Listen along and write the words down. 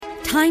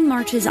Time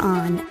marches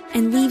on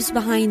and leaves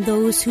behind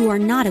those who are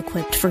not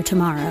equipped for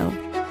tomorrow.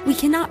 We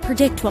cannot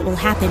predict what will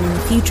happen in the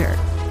future,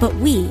 but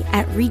we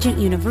at Regent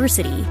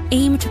University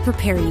aim to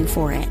prepare you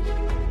for it.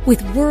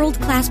 With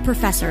world-class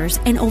professors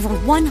and over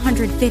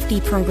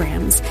 150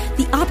 programs,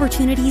 the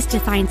opportunities to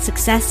find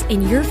success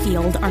in your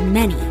field are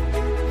many.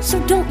 So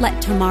don't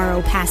let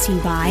tomorrow pass you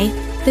by.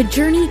 The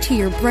journey to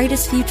your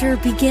brightest future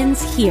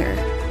begins here.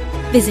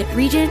 Visit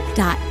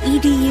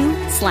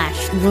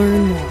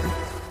regent.edu/learn more.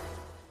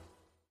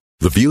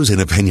 The views and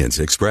opinions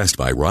expressed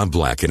by Rob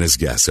Black and his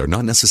guests are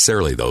not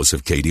necessarily those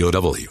of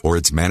KDOW or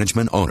its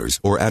management, owners,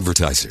 or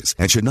advertisers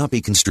and should not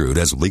be construed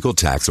as legal,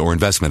 tax, or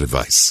investment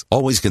advice.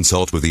 Always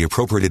consult with the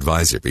appropriate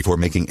advisor before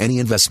making any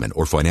investment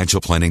or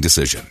financial planning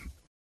decision.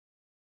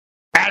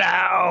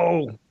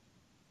 Hello!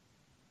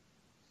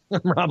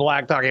 I'm Rob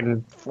Black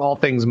talking all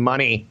things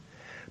money.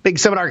 Big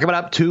seminar coming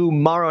up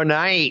tomorrow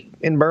night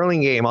in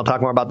Burlingame. I'll talk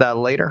more about that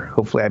later.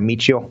 Hopefully I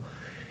meet you.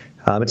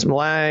 It's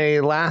my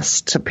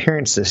last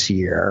appearance this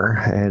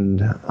year, and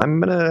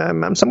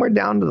I'm somewhere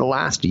down to the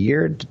last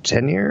year to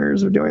 10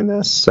 years of doing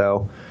this,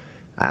 so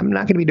I'm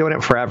not going to be doing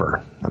it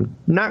forever. I'm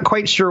not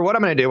quite sure what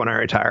I'm going to do when I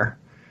retire,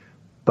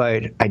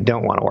 but I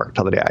don't want to work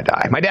till the day I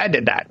die. My dad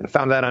did that and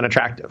found that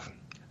unattractive.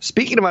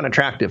 Speaking of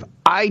unattractive,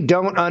 I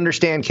don't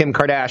understand Kim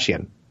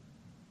Kardashian.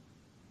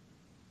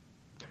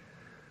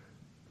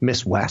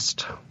 Miss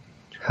West.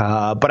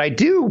 But I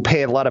do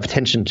pay a lot of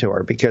attention to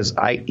her because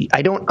I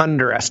don't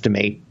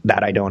underestimate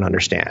that I don't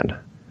understand.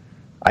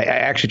 I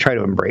actually try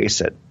to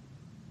embrace it.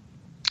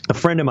 A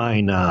friend of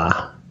mine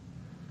a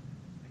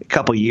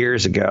couple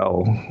years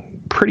ago,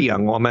 pretty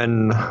young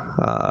woman,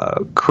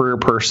 career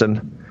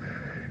person,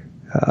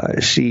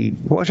 it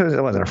wasn't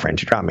a friend.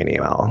 She dropped me an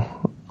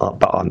email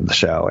on the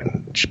show,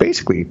 and she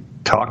basically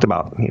talked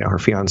about, her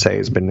fiance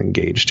has been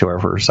engaged to her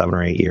for 7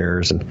 or 8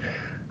 years, and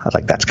I was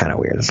like, that's kind of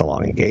weird. It's a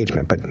long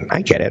engagement, but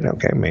I get it.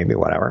 Okay, maybe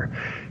whatever.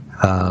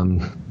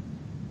 And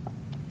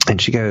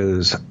she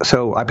goes,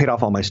 so I paid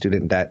off all my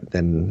student debt,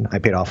 then I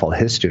paid off all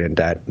his student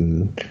debt,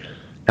 and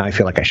now I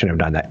feel like I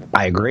shouldn't have done that.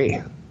 I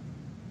agree.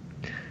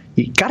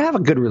 You got to have a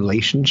good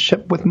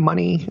relationship with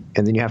money,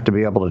 and then you have to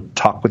be able to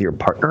talk with your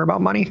partner about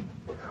money.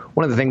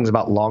 One of the things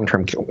about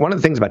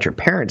your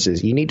parents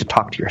is you need to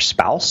talk to your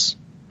spouse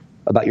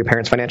about your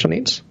parents' financial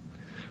needs.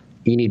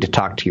 You need to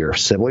talk to your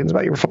siblings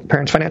about your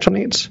parents' financial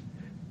needs.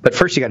 But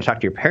first, you got to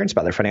talk to your parents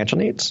about their financial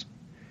needs.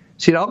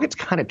 See, it all gets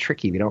kind of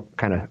tricky if you don't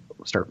kind of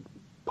start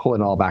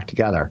pulling it all back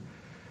together.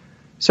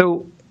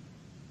 So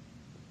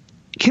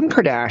Kim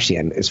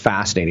Kardashian is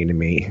fascinating to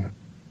me.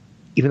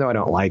 Even though I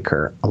don't like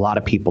her, a lot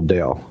of people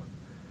do.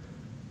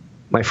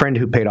 My friend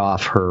who paid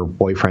off her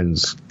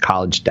boyfriend's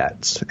college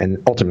debts,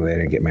 and ultimately they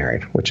didn't get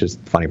married, which is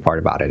the funny part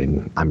about it,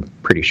 and I'm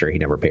pretty sure he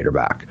never paid her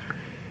back.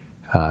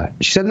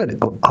 She said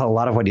that a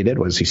lot of what he did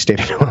was he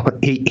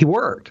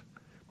worked,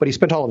 but he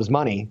spent all of his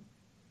money.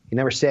 He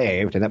never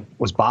saved, and that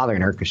was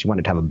bothering her because she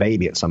wanted to have a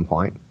baby at some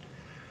point.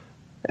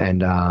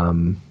 And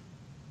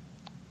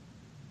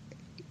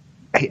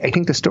I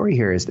think the story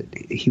here is that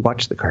he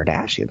watched the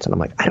Kardashians, and I'm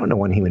like, I don't know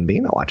one human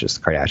being that watches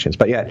the Kardashians,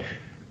 but yet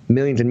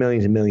millions and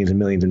millions and millions and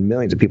millions and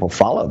millions of people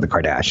follow the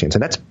Kardashians,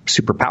 and that's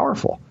super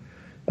powerful.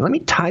 And let me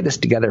tie this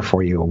together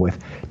for you with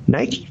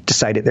Nike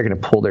decided they're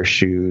going to pull their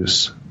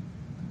shoes.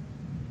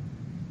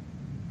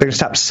 They're going to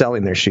stop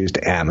selling their shoes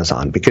to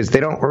Amazon because they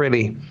don't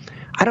really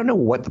 – I don't know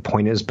what the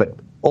point is, but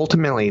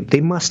ultimately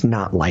they must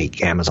not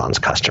like Amazon's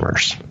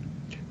customers.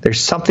 There's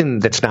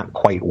something that's not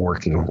quite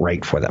working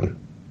right for them.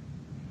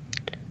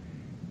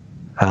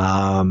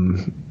 So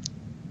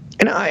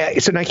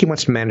Nike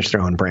wants to manage their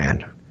own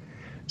brand.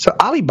 So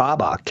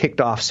Alibaba kicked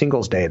off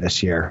Singles Day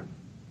this year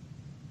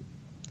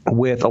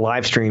with a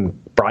live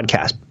stream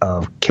broadcast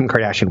of Kim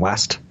Kardashian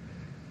West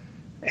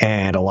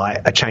and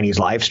a Chinese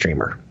live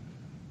streamer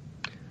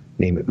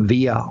named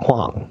Via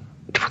Huang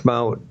to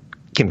promote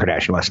Kim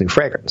Kardashian West's new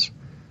fragrance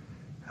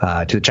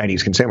to the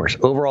Chinese consumers.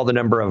 Overall, the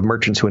number of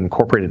merchants who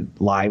incorporated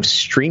live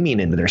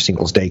streaming into their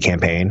Singles Day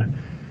campaign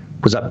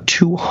was up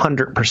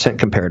 200%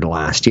 compared to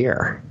last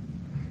year.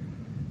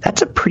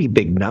 That's a pretty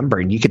big number,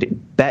 and you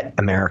could bet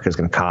America is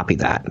going to copy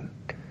that.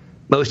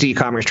 Most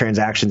e-commerce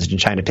transactions in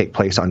China take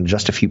place on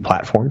just a few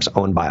platforms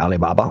owned by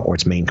Alibaba or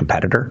its main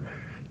competitor,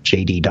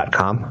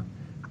 JD.com.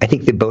 I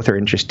think they both are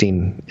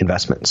interesting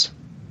investments.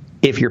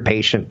 If you're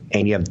patient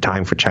and you have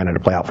time for China to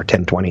play out for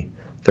 10, 20,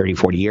 30,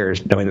 40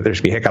 years, knowing that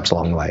there's going to be hiccups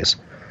along the ways.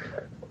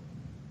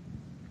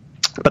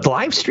 But the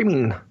live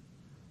streamed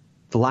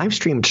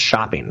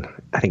shopping,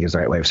 I think is the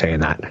right way of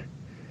saying that,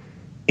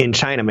 in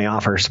China may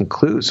offer some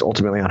clues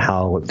ultimately on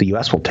how the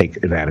U.S. will take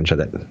advantage of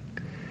it.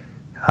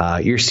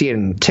 You're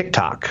seeing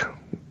TikTok,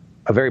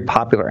 a very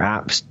popular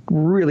app,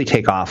 really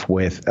take off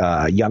with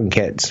young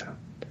kids.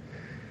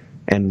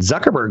 And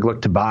Zuckerberg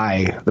looked to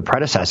buy the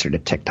predecessor to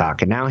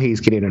TikTok, and now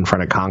he's getting in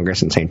front of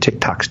Congress and saying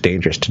TikTok's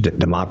dangerous to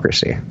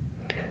democracy.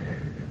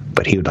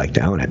 But he would like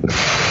to own it.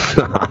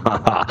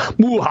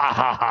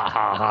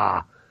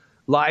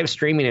 Live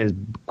streaming is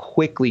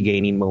quickly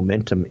gaining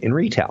momentum in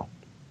retail.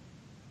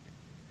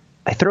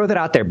 I throw that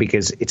out there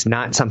because it's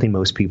not something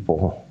most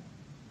people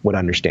would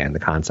understand the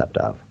concept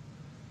of.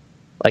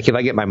 Like if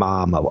I get my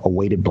mom a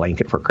weighted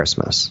blanket for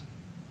Christmas,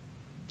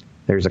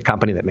 there's a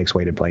company that makes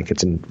weighted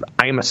blankets, and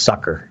I'm a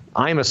sucker.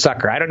 I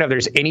don't know if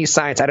there's any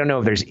science. I don't know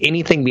if there's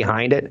anything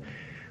behind it.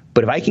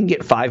 But if I can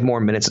get 5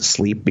 more minutes of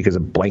sleep because a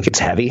blanket's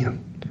heavy,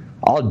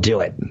 I'll do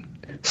it.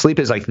 Sleep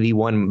is like the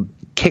one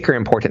kicker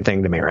important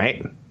thing to me,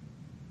 right?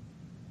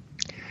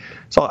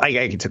 So I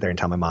can sit there and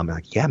tell my mom,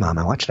 like, yeah, Mom,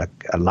 I watched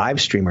a live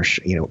streamer,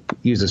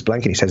 use this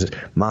blanket. He says,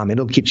 Mom,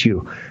 it'll get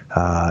you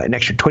an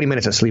extra 20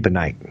 minutes of sleep a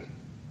night.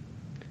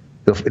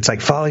 It's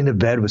like falling to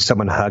bed with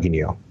someone hugging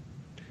you.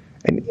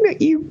 And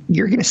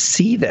you're going to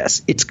see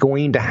this. It's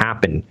going to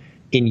happen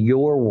in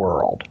your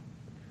world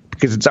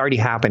because it's already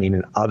happening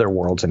in other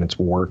worlds and it's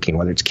working,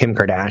 whether it's Kim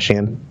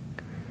Kardashian.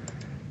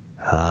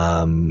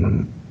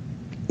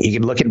 You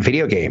can look at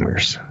video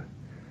gamers.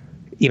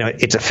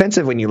 It's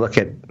offensive when you look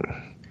at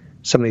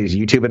some of these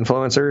YouTube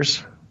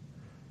influencers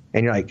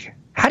and you're like,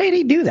 how did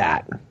he do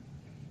that?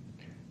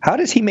 How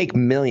does he make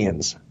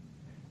millions?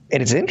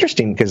 And it's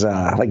interesting because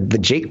like the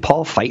Jake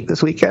Paul fight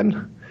this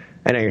weekend,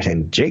 I know you're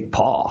saying Jake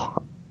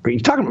Paul. Are you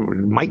talking about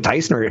Mike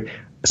Tyson or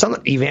some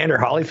Evander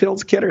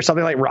Holyfield's kid or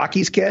something like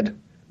Rocky's kid?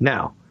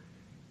 No.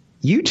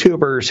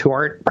 YouTubers who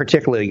aren't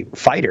particularly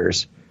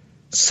fighters,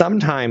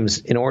 sometimes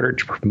in order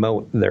to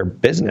promote their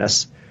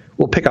business,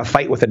 will pick a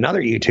fight with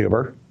another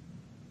YouTuber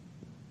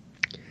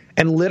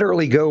and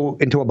literally go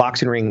into a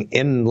boxing ring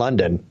in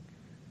London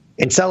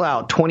and sell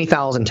out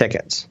 20,000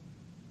 tickets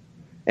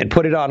and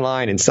put it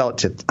online and sell it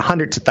to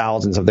hundreds of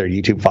thousands of their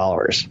YouTube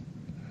followers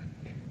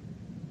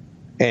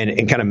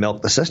and kind of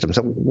milk the system.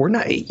 So we're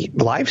not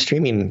live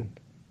streaming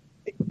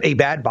a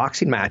bad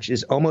boxing match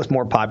is almost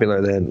more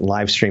popular than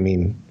live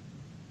streaming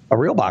a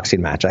real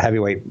boxing match, a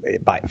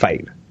heavyweight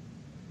fight.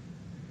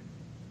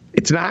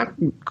 It's not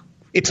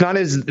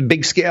as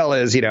big scale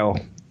as,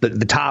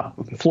 the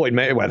top Floyd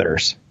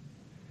Mayweathers,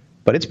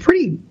 but it's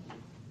pretty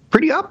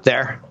up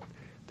there.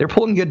 They're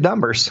pulling good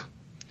numbers.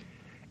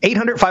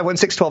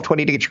 800-516-1220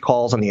 to get your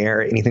calls on the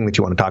air. Anything that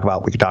you want to talk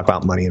about, we can talk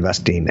about money,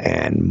 investing,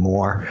 and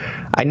more.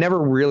 I never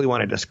really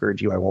want to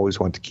discourage you. I always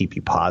want to keep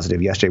you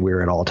positive. Yesterday we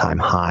were at all-time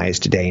highs.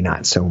 Today,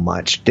 not so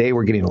much. Today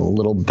we're getting a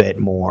little bit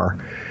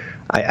more,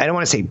 I don't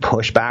want to say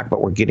pushback,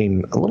 but we're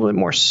getting a little bit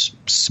more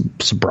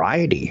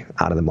sobriety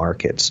out of the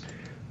markets.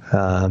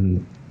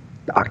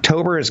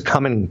 October is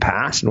coming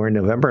past, and we're in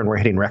November, and we're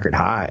hitting record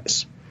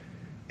highs.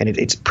 And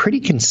it's pretty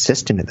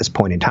consistent at this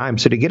point in time.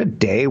 So to get a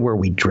day where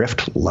we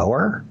drift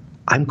lower,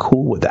 I'm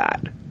cool with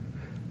that.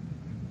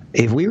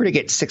 If we were to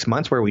get 6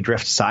 months where we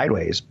drift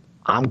sideways,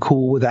 I'm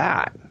cool with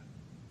that.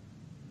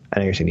 I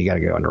know you're saying you got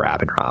to go into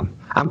rapid, Rob.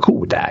 I'm cool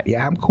with that.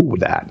 Yeah, I'm cool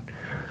with that.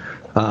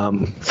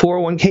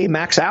 401k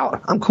max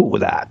out. I'm cool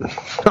with that.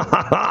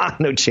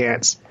 No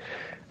chance.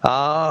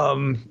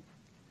 Boeing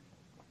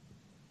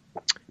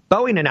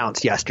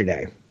announced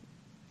yesterday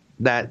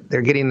that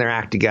they're getting their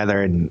act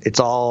together and it's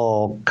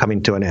all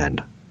coming to an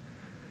end.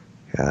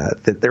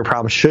 That their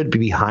problems should be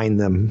behind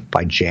them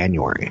by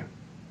January.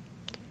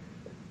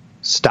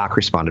 Stock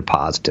responded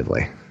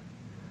positively.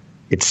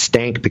 It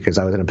stank because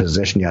I was in a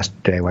position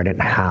yesterday where I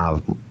didn't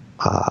have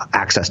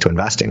access to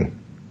investing.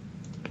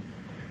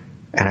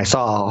 And I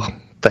saw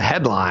the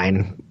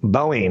headline,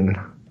 Boeing, and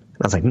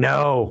I was like,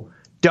 no,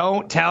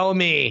 don't tell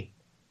me.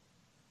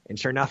 And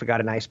sure enough, it got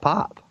a nice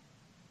pop.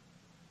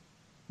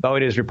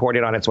 Boeing has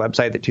reported on its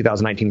website that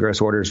 2019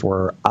 gross orders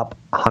were up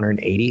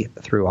 180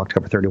 through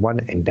October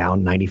 31 and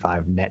down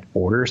 95 net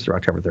orders through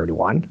October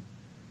 31.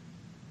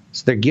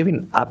 So they're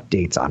giving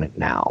updates on it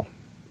now,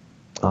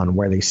 on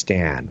where they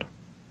stand.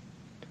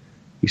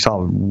 You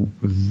saw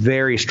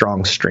very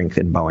strong strength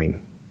in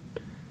Boeing.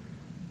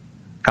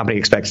 Company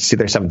expects to see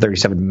their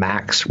 737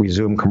 MAX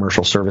resume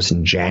commercial service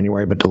in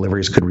January, but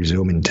deliveries could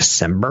resume in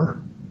December.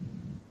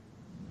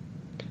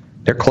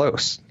 They're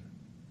close.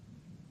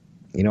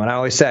 You know what I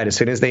always said, as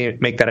soon as they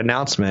make that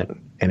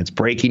announcement and it's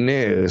breaking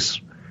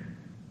news,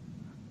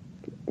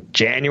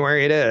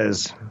 January it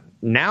is.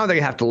 Now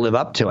they have to live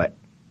up to it.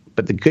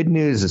 But the good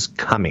news is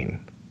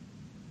coming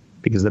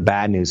because the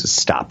bad news is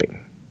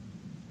stopping.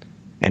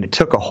 And it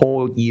took a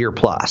whole year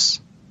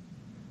plus.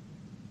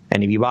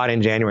 And if you bought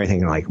in January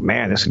thinking like,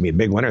 man, this could be a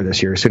big winner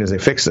this year as soon as they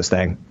fix this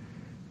thing,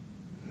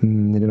 it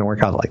didn't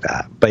work out like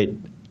that. But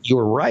you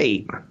were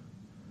right,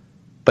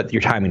 but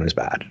your timing was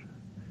bad.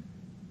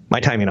 My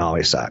timing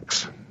always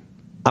sucks.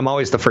 I'm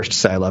always the first to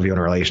say I love you in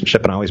a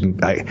relationship, and I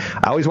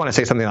always want to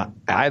say something like,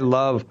 I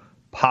love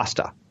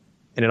pasta.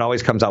 And it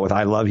always comes out with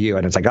I love you,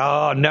 and it's like,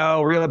 oh,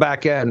 no, reel it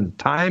back in.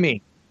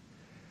 Timing.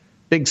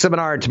 Big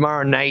seminar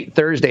tomorrow night,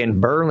 Thursday in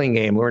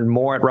Burlingame. Learn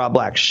more at Rob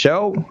Black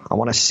Show. I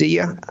want to see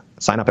you.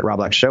 Sign up at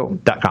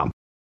robblackshow.com.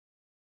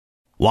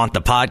 Want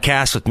the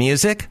podcast with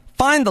music?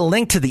 Find the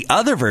link to the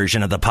other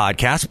version of the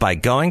podcast by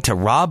going to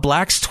Rob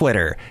Black's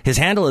Twitter. His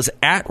handle is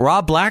at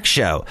Rob Black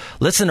Show.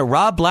 Listen to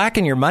Rob Black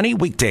and Your Money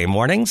weekday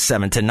mornings,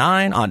 7 to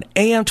 9 on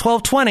AM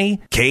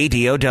 1220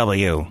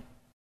 KDOW.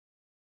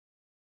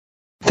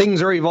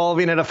 Things are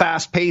evolving at a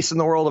fast pace in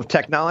the world of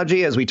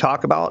technology. As we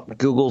talk about,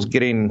 Google's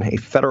getting a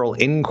federal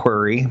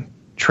inquiry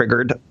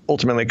triggered,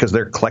 ultimately because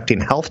they're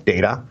collecting health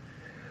data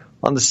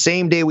On the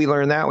same day we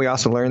learned that, we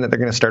also learned that they're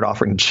going to start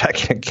offering a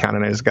checking account,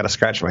 and I just got to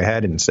scratch my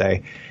head and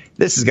say,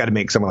 this has got to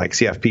make someone like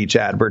CFP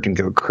Chad Burton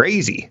go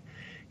crazy.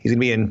 He's going to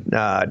be in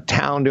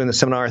town doing the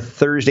seminar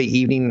Thursday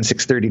evening,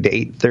 6:30 to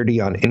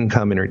 8:30 on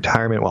income and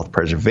retirement wealth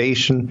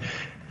preservation.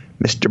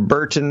 Mr.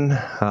 Burton,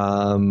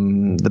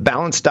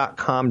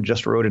 thebalance.com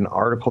just wrote an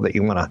article that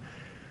you want to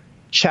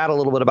chat a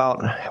little bit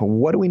about.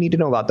 What do we need to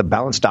know about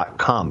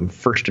thebalance.com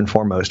first and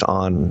foremost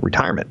on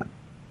retirement?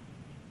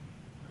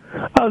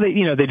 Oh,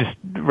 they just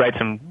write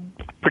some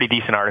pretty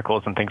decent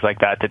articles and things like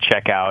that to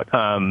check out.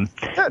 And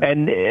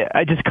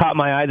I just caught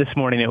my eye this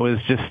morning. It was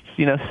just,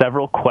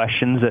 several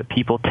questions that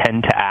people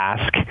tend to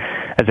ask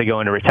as they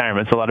go into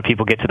retirement. So a lot of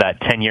people get to that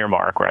 10-year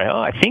mark where,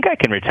 I think I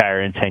can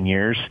retire in 10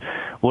 years.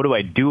 What do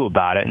I do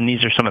about it? And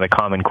these are some of the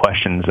common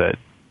questions that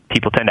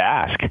people tend to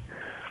ask.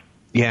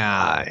 Yeah,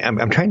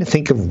 I'm trying to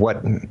think of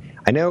what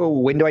 – I know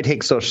when do I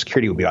take Social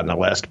Security will be on the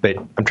list, but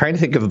I'm trying to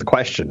think of the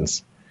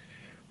questions.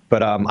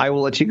 But I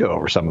will let you go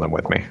over some of them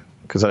with me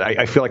because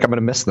I feel like I'm going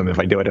to miss them if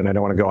I do it, and I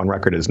don't want to go on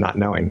record as not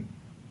knowing.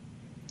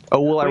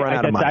 Oh, will I run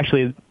out of money?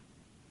 Actually –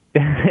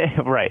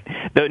 right.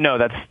 No,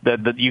 that's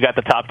you got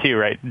the top two,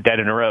 right, dead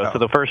in a row. Oh. So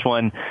the first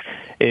one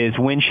is,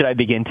 when should I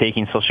begin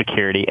taking Social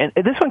Security? And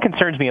this one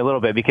concerns me a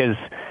little bit because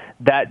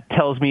that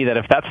tells me that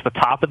if that's the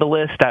top of the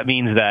list, that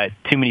means that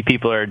too many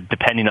people are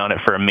depending on it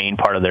for a main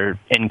part of their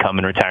income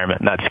in retirement,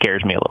 and that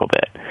scares me a little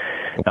bit.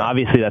 Now,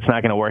 obviously, that's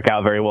not going to work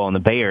out very well in the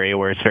Bay Area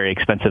where it's very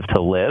expensive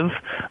to live,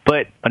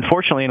 but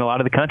unfortunately, in a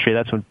lot of the country,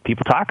 that's what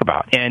people talk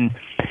about. And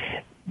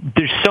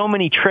there's so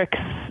many tricks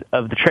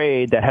of the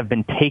trade that have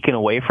been taken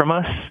away from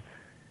us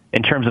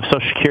in terms of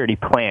Social Security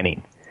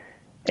planning.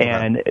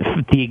 And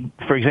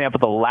for example,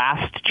 the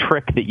last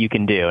trick that you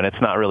can do, and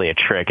it's not really a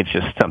trick, it's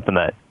just something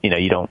that,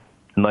 you don't,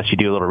 unless you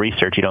do a little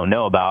research, you don't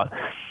know about.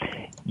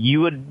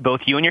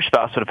 Both you and your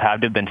spouse would have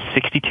had to have been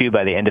 62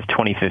 by the end of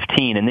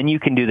 2015, and then you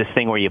can do this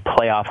thing where you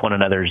play off one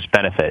another's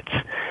benefits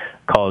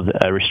called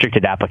a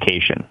restricted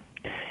application.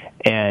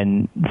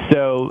 And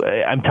so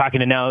I'm talking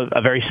to now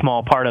a very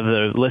small part of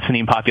the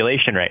listening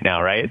population right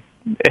now, right?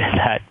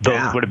 That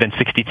both would have been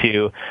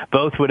 62.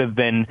 Both would have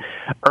been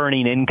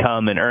earning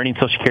income and earning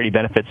Social Security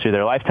benefits through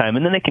their lifetime.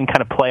 And then they can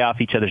kind of play off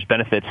each other's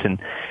benefits. And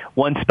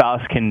one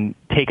spouse can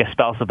take a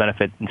spousal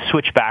benefit and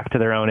switch back to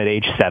their own at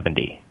age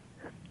 70.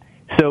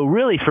 So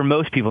really for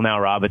most people now,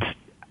 Rob, it's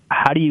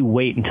how do you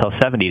wait until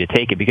 70 to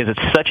take it? Because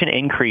it's such an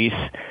increase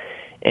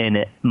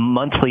in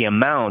monthly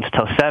amounts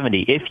till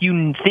 70. If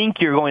you think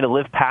you're going to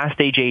live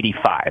past age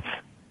 85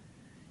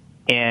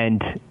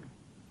 and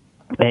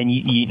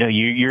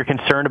you're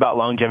concerned about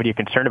longevity, you're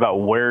concerned about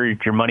where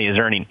your money is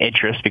earning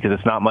interest because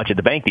it's not much at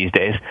the bank these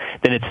days,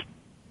 then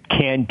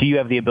do you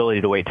have the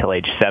ability to wait till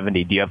age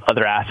 70? Do you have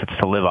other assets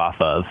to live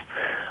off of?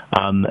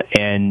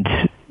 And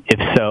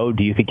if so,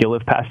 do you think you'll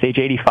live past age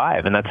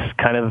 85? And that's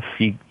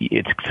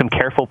it's some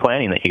careful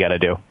planning that you got to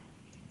do.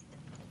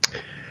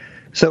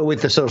 So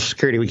with the Social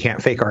Security, we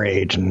can't fake our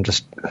age and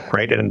just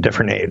write it in a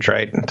different age,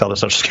 right? Tell the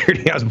Social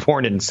Security I was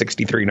born in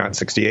 63, not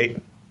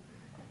 68.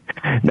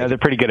 No, they're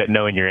pretty good at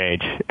knowing your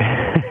age.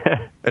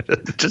 I'm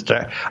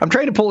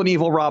trying to pull an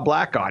evil Rob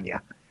Black on you.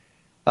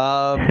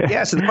 So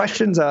the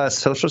questions,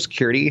 Social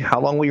Security, how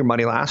long will your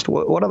money last?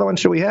 What other ones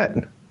should we hit?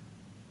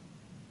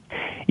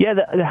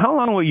 Yeah, how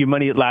long will your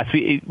money last?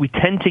 We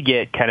tend to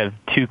get kind of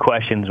two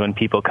questions when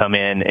people come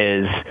in.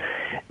 Is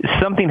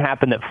something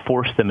happened that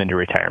forced them into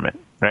retirement,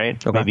 right?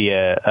 Okay. Maybe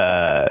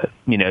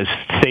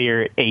say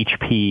you're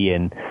HP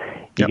and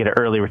you get an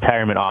early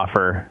retirement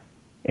offer,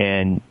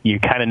 and you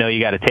kind of know you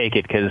got to take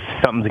it because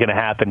something's going to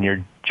happen.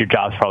 Your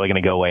job's probably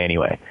going to go away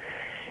anyway,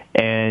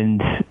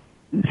 and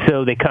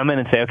so they come in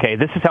and say, okay,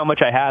 this is how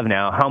much I have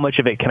now. How much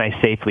of it can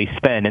I safely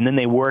spend? And then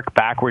they work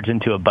backwards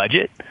into a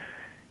budget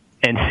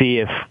and see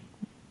if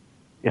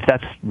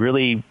that's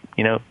really,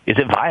 is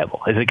it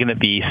viable? Is it going to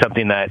be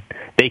something that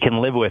they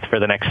can live with for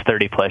the next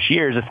 30 plus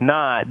years? If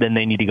not, then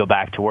they need to go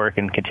back to work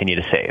and continue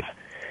to save.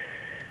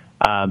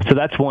 So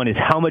that's one, is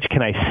how much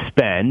can I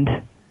spend?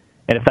 And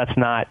if that's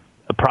not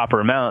a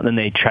proper amount, then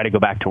they try to go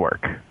back to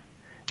work.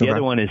 The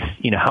other one is,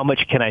 how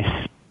much can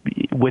I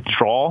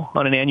withdraw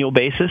on an annual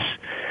basis?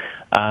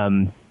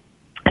 I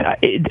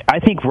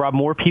think, Rob,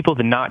 more people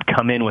do not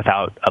come in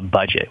without a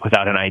budget,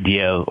 without an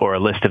idea or a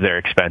list of their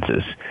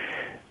expenses.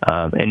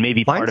 And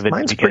maybe part of it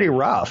mine's pretty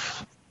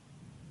rough.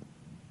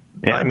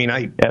 Yeah. I mean,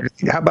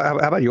 how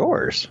about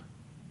yours?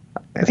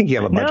 I think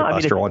you have a budget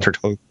buster once or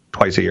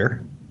twice a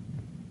year.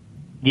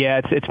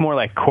 Yeah, it's more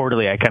like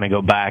quarterly. I kind of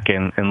go back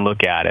and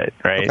look at it,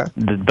 right?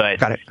 Okay.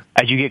 But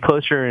as you get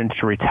closer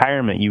into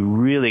retirement, you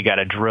really got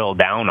to drill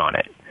down on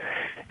it.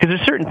 Because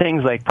there's certain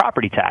things like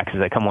property taxes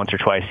that come once or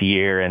twice a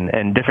year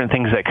and different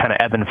things that kind of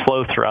ebb and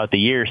flow throughout the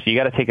year. So you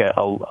got to take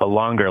a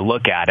longer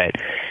look at it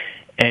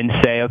and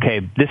say, okay,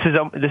 this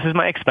is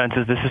my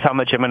expenses. This is how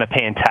much I'm going to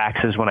pay in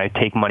taxes when I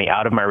take money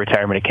out of my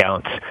retirement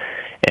accounts.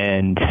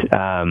 And,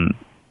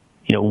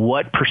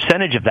 what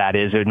percentage of that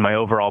is in my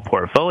overall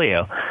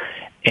portfolio.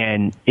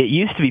 And it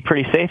used to be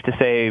pretty safe to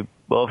say,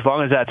 well, as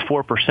long as that's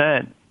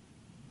 4%,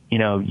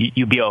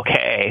 you'd be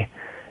okay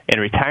in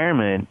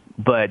retirement.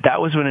 but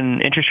that was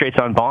when interest rates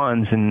on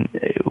bonds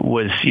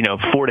was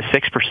 4 to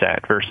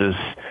 6% versus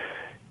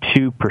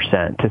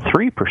 2% to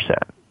 3%,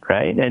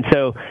 right? And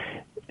so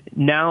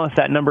now if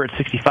that number at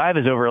 65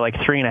 is over like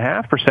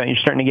 3.5%, you're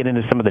starting to get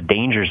into some of the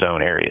danger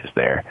zone areas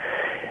there.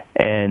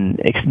 And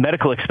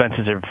medical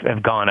expenses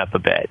have gone up a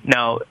bit.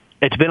 Now,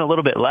 it's been a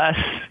little bit less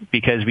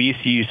because we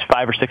used to use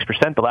 5 or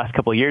 6%. The last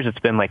couple of years, it's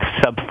been like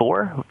sub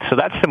 4. So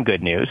that's some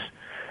good news.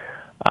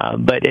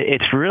 But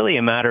it's really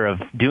a matter of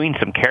doing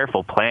some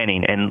careful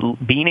planning and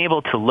being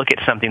able to look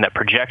at something that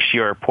projects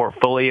your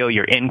portfolio,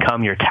 your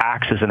income, your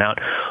taxes, and out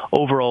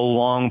over a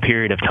long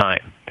period of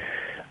time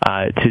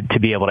to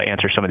be able to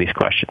answer some of these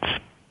questions.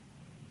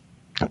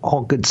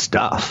 All good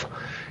stuff.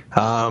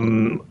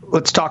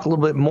 Let's talk a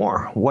little bit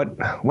more.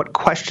 What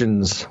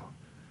questions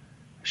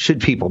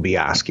should people be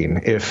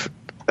asking if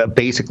a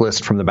basic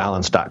list from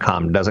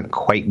thebalance.com doesn't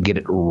quite get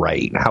it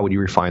right? How would you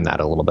refine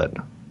that a little bit?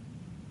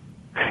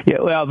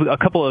 Yeah, well, a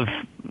couple of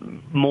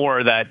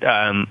more that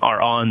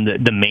are on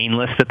the main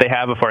list that they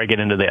have before I get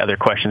into the other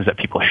questions that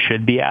people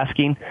should be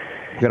asking.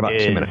 You got about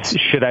 2 minutes.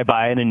 Should I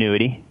buy an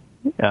annuity?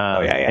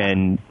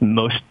 And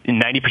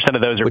 90%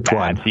 of those are Which bad.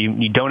 one? So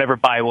you don't ever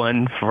buy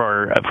one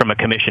from a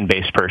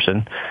commission-based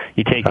person.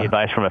 You take the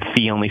advice from a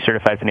fee-only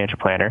certified financial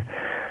planner.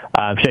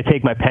 Should I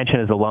take my pension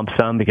as a lump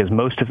sum? Because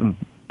most of them,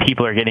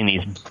 people are getting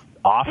these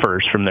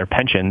offers from their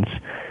pensions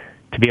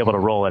to be able to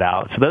roll it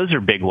out. So those are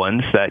big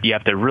ones that you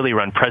have to really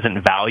run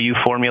present value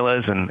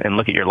formulas and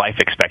look at your life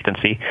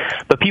expectancy.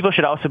 But people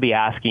should also be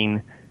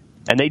asking,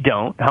 and they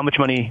don't, how much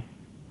money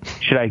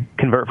should I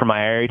convert from my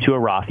IRA to a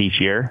Roth each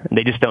year?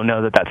 They just don't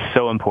know that that's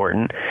so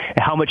important.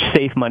 How much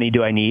safe money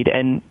do I need?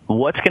 And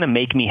what's going to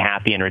make me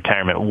happy in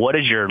retirement? What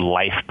is your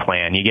life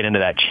plan? You get into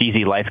that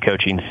cheesy life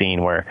coaching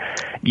scene where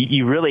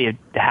you really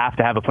have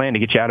to have a plan to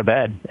get you out of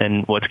bed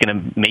and what's going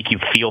to make you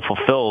feel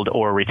fulfilled,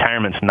 or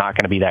retirement's not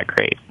going to be that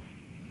great.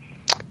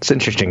 It's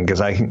interesting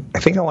because I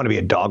think I want to be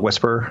a dog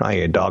whisperer,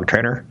 a dog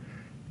trainer.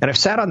 And I've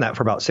sat on that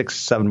for about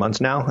 6-7 months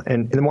now.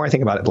 And the more I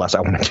think about it, the less I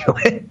want to do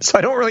it. So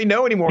I don't really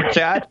know anymore,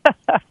 Chad.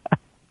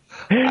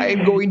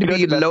 I'm going to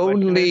be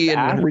lonely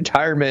in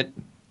retirement.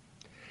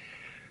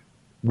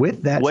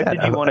 With that What said,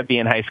 did you want to be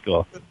in high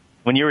school?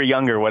 When you were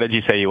younger, what did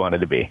you say you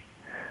wanted to be?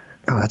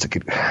 Oh, that's a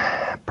good,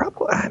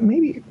 probably,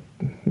 maybe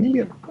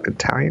an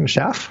Italian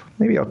chef.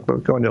 Maybe I'll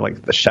go into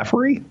like the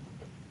chefery. Is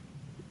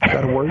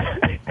that a word?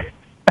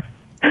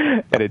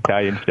 An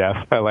Italian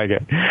chef. I like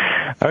it.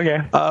 Okay.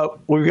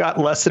 We've got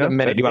less than a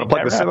minute. Do you want to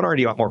plug the seminar, or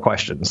do you want more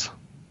questions?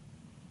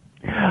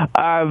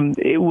 Plugging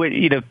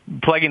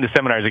the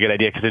seminar is a good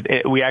idea because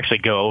we actually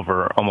go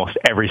over almost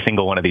every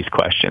single one of these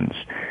questions.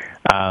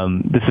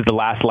 This is the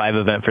last live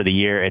event for the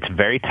year. It's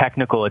very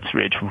technical. It's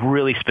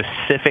really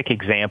specific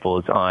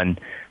examples on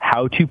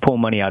how to pull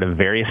money out of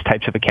various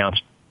types of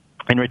accounts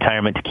in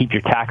retirement to keep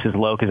your taxes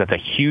low, because that's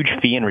a huge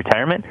fee in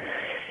retirement.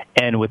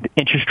 And with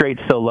interest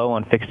rates so low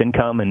on fixed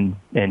income and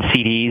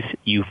CDs,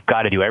 you've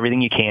got to do everything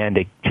you can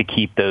to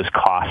keep those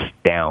costs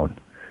down.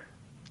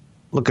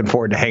 Looking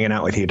forward to hanging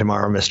out with you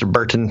tomorrow, Mr.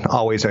 Burton.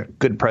 Always a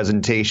good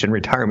presentation,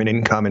 Retirement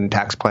Income and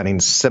Tax Planning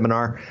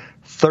Seminar,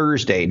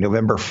 Thursday,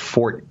 November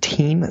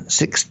 14,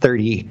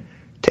 6:30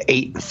 to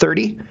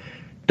 8:30,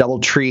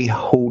 DoubleTree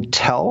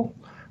Hotel.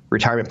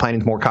 Retirement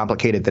planning is more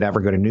complicated than ever.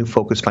 Go to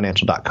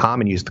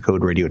newfocusfinancial.com and use the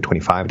code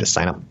radio25 to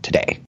sign up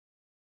today.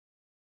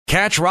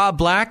 Catch Rob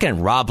Black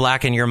and Rob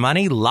Black and Your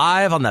Money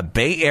live on the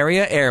Bay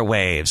Area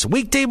airwaves,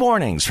 weekday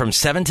mornings from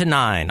 7 to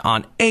 9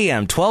 on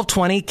AM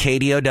 1220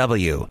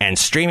 KDOW and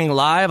streaming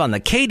live on the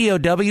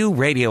KDOW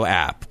radio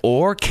app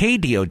or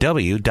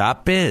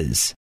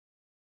KDOW.biz.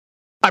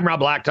 I'm Rob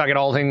Black, talking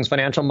all things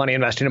financial, money,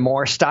 investing, and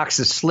more. Stocks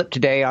has slipped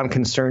today on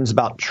concerns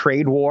about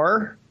trade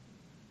war.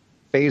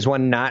 Phase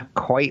 1 not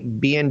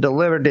quite being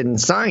delivered and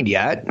signed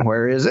yet.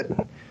 Where is it?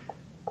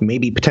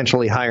 Maybe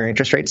potentially higher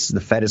interest rates. The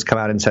Fed has come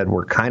out and said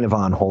we're kind of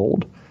on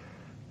hold.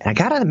 And I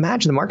got to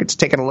imagine the market's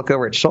taking a look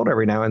over its shoulder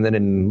every now and then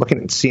and looking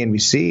at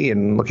CNBC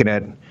and looking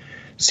at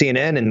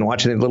CNN and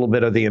watching a little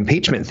bit of the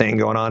impeachment thing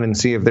going on and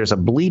see if there's a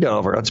bleed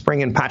over. Let's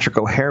bring in Patrick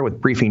O'Hare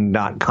with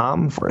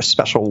Briefing.com for a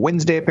special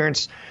Wednesday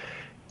appearance.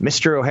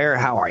 Mr. O'Hare,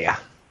 how are you?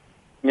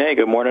 Hey,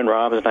 good morning,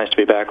 Rob. It's nice to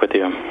be back with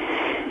you.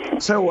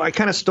 So I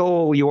kind of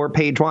stole your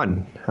page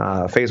one.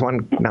 Phase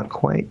 1 not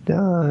quite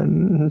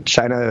done.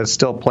 China is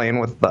still playing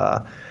with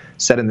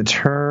setting the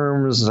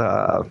terms,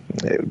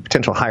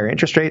 potential higher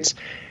interest rates.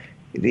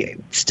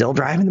 Still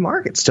driving the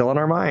market, still on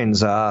our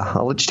minds.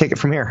 I'll let you take it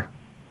from here.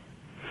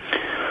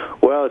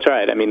 Well, that's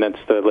right. I mean, that's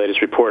the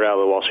latest report out of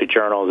the Wall Street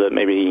Journal that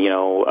maybe,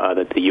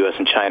 that the U.S.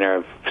 and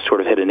China have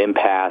sort of hit an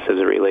impasse as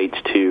it relates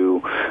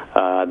to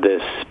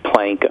this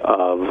plank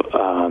of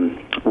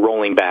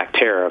rolling back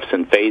tariffs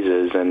in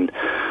phases. And,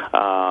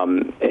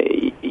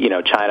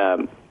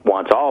 China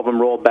wants all of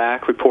them rolled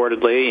back,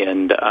 reportedly,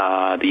 and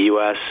the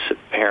U.S.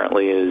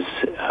 apparently is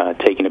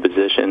taking a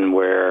position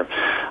where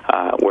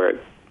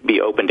it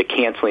be open to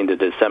canceling the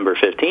December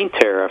 15th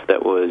tariff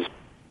that was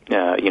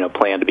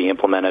plan to be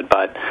implemented,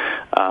 but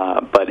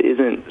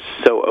isn't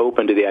so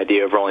open to the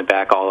idea of rolling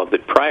back all of the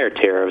prior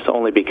tariffs,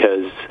 only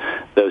because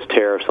those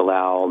tariffs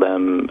allow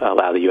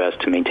the U.S.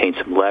 to maintain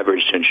some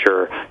leverage to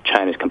ensure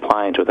China's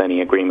compliance with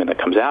any agreement that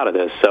comes out of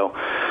this. So,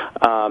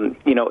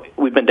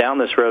 we've been down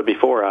this road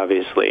before,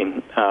 obviously.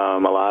 A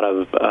lot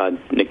of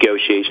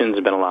negotiations,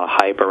 have been a lot of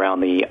hype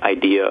around the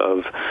idea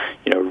of,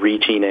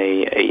 reaching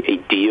a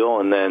deal,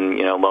 and then,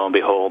 lo and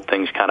behold,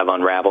 things kind of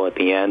unravel at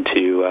the end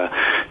to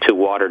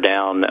water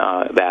down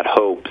that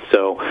hope.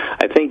 So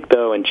I think,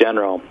 though, in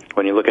general,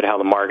 when you look at how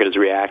the market has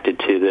reacted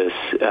to this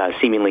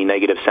seemingly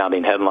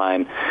negative-sounding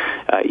headline,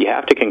 you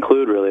have to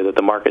conclude, really, that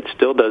the market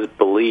still does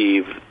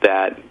believe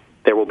that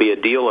there will be a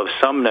deal of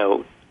some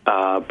note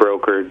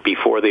brokered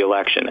before the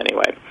election,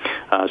 anyway.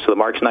 So the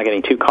market's not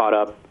getting too caught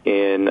up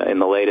in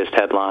the latest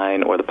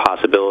headline or the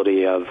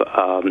possibility of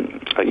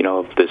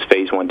this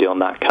phase one deal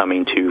not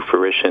coming to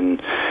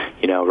fruition,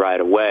 right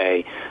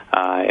away.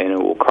 And it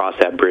will cross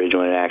that bridge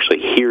when it actually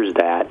hears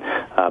that.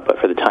 But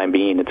for the time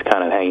being, it's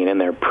kind of hanging in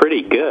there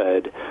pretty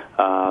good,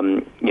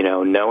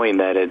 knowing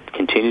that it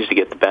continues to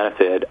get the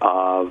benefit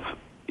of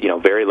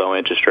very low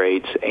interest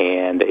rates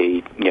and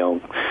an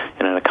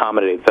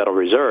accommodative Federal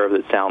Reserve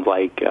that sounds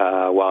like,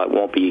 while it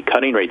won't be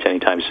cutting rates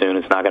anytime soon,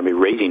 it's not going to be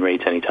raising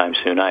rates anytime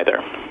soon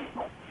either.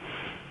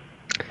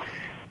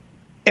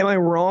 Am I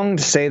wrong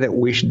to say that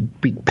we should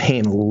be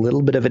paying a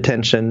little bit of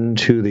attention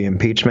to the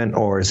impeachment,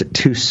 or is it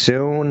too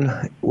soon?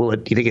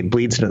 Do you think it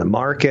bleeds into the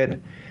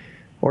market,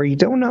 or you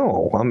don't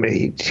know? I'm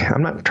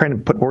not trying to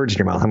put words in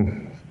your mouth.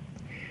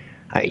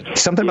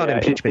 Something about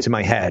impeachment's in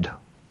my head.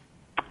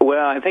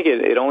 Well, I think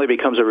it only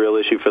becomes a real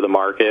issue for the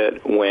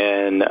market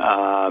when,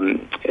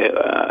 when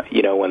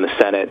the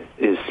Senate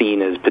is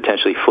seen as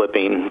potentially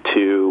flipping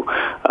to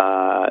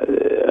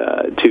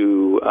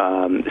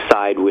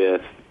side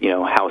with,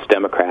 House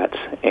Democrats,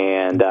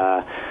 and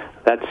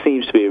that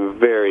seems to be a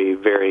very,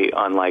 very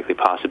unlikely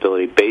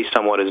possibility based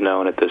on what is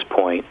known at this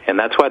point. And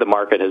that's why the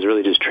market has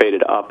really just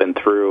traded up and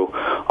through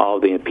all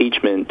of the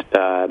impeachment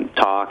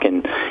talk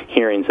and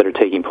hearings that are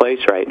taking place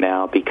right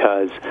now,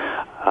 because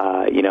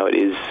it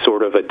is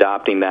sort of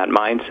adopting that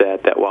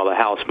mindset that while the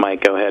House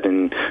might go ahead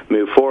and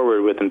move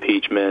forward with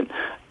impeachment,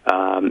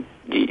 the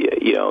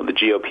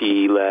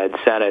GOP-led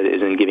Senate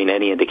isn't giving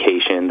any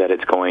indication that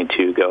it's going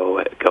to go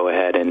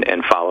ahead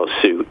and follow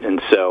suit.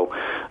 And so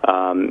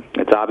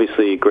it's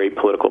obviously a great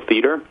political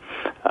theater.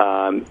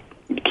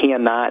 You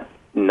cannot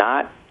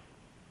not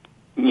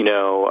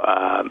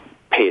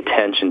pay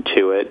attention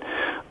to it.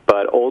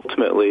 But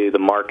ultimately, the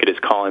market is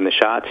calling the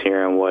shots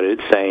here, and what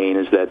it's saying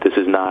is that this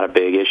is not a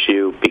big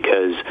issue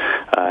because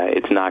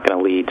it's not going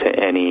to lead to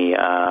any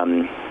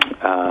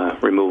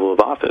removal of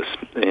office,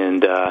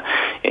 and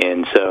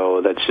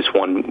so that's just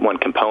one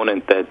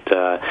component that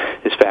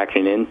is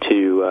factoring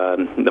into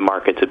the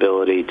market's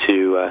ability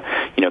to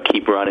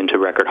keep running to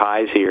record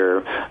highs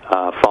here,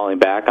 falling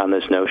back on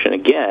this notion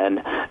again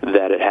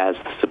that it has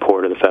the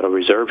support of the Federal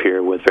Reserve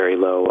here with very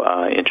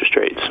low interest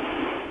rates.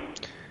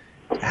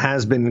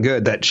 Has been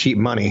good, that cheap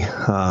money.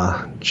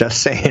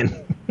 Just saying.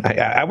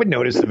 I would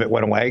notice if it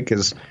went away,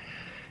 because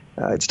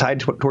it's tied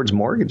towards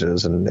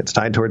mortgages, and it's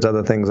tied towards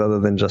other things other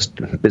than just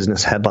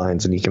business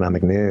headlines and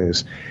economic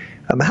news.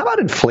 How about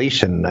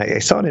inflation? I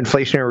saw an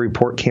inflationary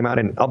report came out,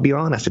 and I'll be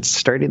honest, it's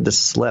started to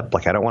slip.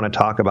 I don't want to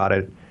talk about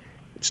it.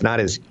 It's not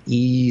as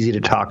easy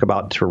to talk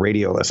about to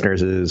radio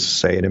listeners as,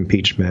 say, an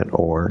impeachment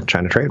or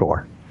China trade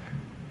war.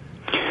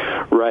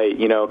 Right,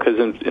 because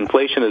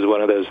inflation is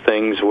one of those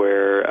things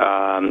where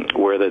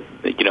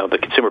the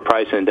consumer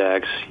price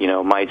index,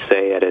 might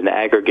say at an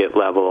aggregate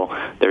level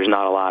there's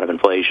not a lot of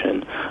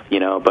inflation,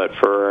 but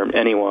for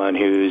anyone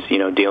who's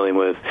dealing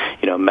with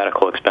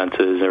medical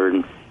expenses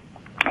or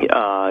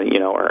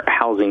or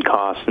housing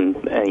costs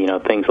and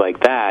things like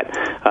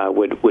that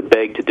would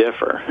beg to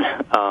differ.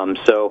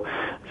 So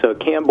it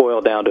can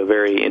boil down to a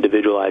very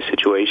individualized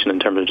situation in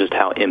terms of just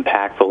how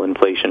impactful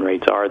inflation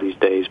rates are these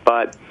days,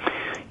 but.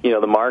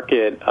 The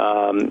market,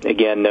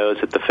 again, knows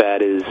that the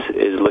Fed is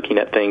looking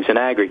at things in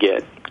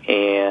aggregate,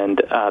 and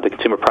the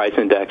consumer price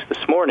index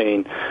this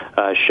morning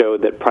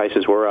showed that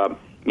prices were up,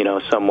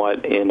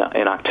 somewhat in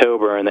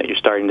October, and that you're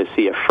starting to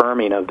see a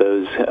firming of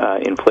those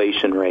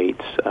inflation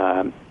rates.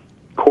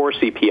 Core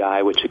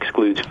CPI, which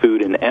excludes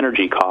food and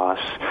energy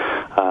costs,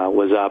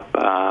 was up,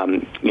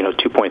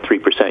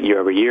 2.3% year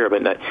over year,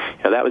 but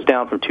that was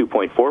down from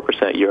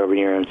 2.4% year over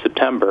year in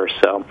September.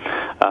 So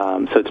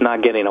it's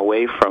not getting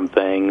away from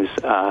things,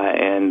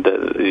 and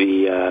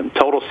the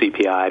total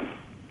CPI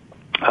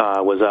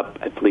was up,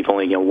 I believe,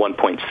 only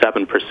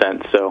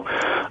 1.7%, so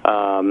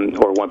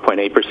or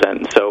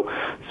 1.8%.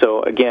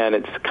 So again,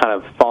 it's kind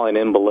of falling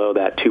in below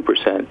that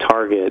 2%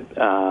 target,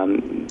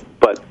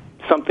 but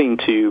something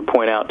to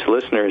point out to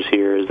listeners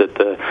here is that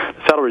the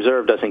Federal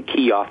Reserve doesn't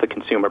key off the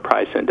Consumer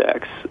Price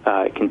Index.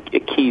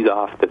 It keys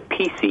off the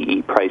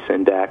PCE price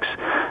index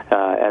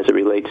as it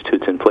relates to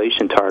its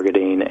inflation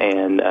targeting,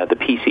 and the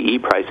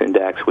PCE price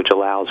index, which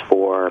allows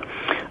for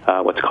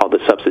what's called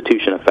the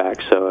substitution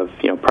effect. So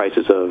if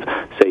prices of,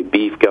 say,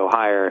 beef go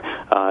higher,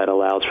 it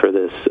allows for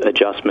this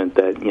adjustment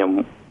that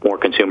more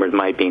consumers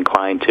might be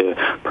inclined to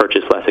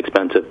purchase less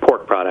expensive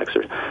pork products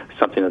or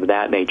something of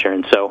that nature.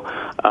 And so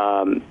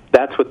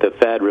that's what the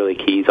Fed really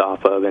keys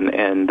off of,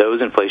 and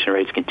those inflation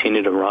rates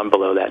continue to run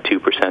below that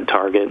 2%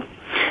 target.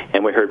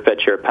 And we heard Fed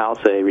Chair Powell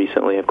say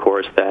recently, of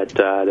course, that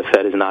the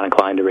Fed is not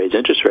inclined to raise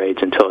interest rates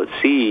until it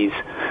sees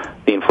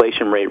the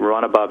inflation rate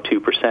run above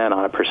 2%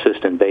 on a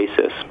persistent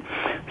basis.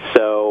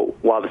 So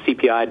while the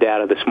CPI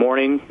data this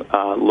morning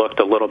looked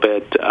a little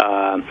bit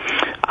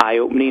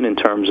eye-opening in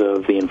terms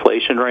of the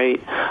inflation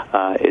rate,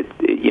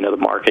 the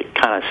market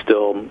kind of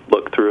still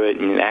looked through it,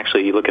 and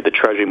actually you look at the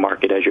Treasury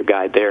market as your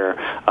guide there.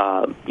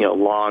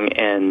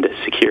 Long-end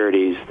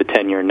securities, the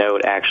 10-year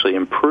note actually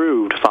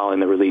improved following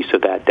the release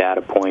of that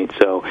data point.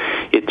 So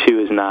it too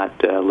is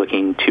not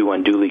looking too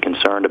unduly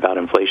concerned about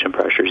inflation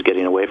pressures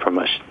getting away from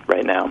us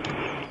right now.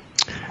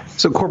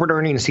 So corporate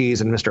earnings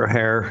season, Mr.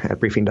 O'Hare at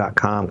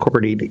briefing.com,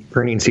 corporate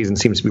earnings season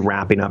seems to be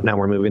wrapping up. Now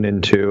we're moving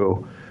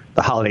into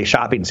the holiday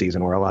shopping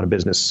season, where a lot of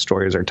business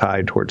stories are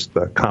tied towards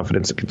the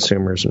confidence of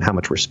consumers and how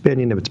much we're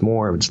spending, if it's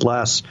more, if it's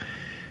less.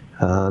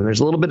 There's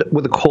a little bit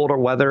with the colder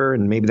weather,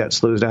 and maybe that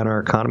slows down our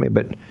economy.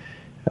 But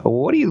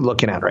what are you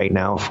looking at right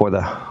now for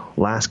the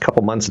last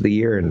couple months of the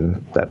year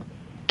and that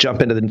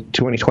jump into the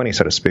 2020,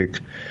 so to speak?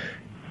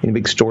 Any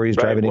big stories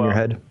driving in your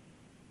head?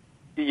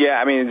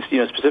 Yeah, I mean,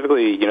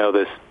 specifically,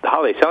 this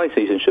holiday selling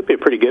season should be a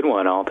pretty good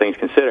one, all things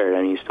considered.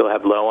 I mean, you still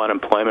have low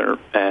unemployment,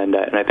 and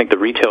I think the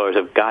retailers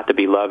have got to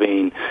be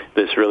loving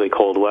this really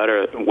cold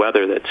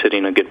weather that's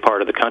hitting a good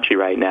part of the country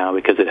right now,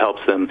 because it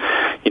helps them,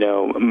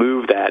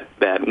 move that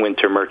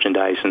winter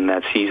merchandise and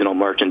that seasonal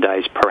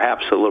merchandise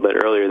perhaps a little bit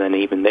earlier than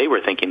even they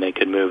were thinking they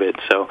could move it.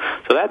 So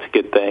that's a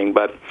good thing.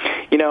 But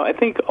I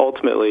think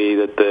ultimately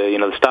that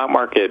the stock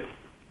market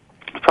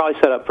probably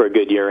set up for a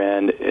good year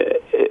end,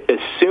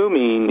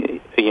 assuming,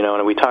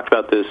 and we talked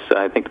about this,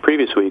 I think, the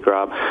previous week,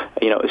 Rob,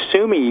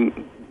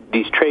 assuming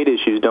these trade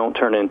issues don't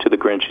turn into the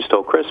Grinch who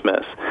stole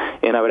Christmas.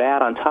 And I would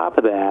add on top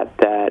of that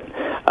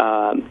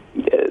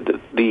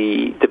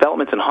the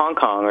developments in Hong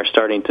Kong are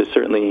starting to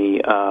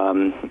certainly,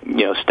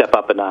 step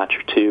up a notch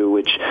or two,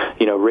 which,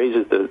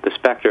 raises the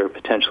specter of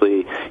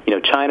potentially,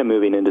 China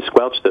moving in to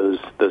squelch those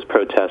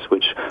protests,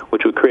 which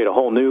would create a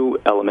whole new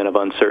element of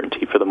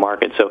uncertainty for the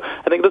market. So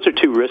I think those are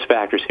two risk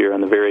factors here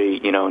on the very,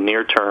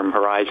 near-term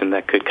horizon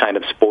that could kind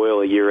of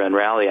spoil a year-end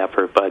rally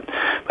effort. But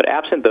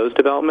absent those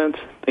developments,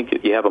 I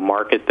think you have a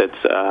market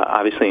that's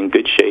obviously in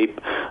good shape,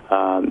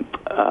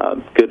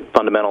 good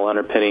fundamental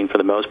underpinning for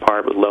the most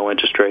part, with low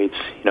interest rates,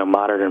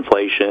 moderate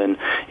inflation,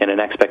 and an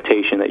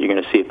expectation that you're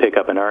going to see a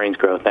pickup in earnings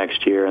growth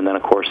next year. And then,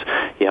 of course,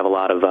 you have a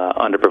lot of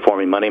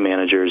underperforming money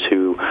managers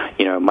who,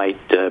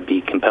 might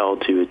be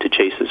compelled to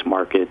chase this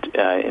market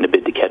in a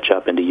bid to catch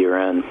up into year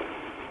end.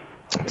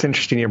 It's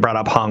interesting you brought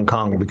up Hong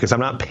Kong, because I'm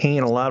not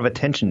paying a lot of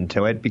attention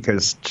to it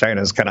because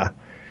China's kind of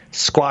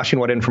squashing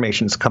what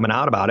information is coming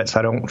out about it, so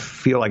I don't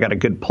feel I got a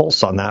good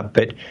pulse on that.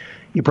 But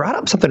you brought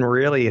up something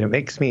really, and it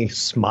makes me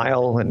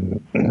smile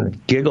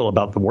and giggle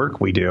about the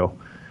work we do.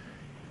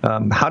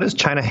 How does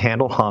China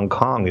handle Hong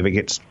Kong if it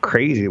gets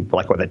crazy,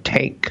 like with a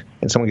tank,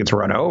 and someone gets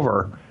run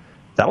over?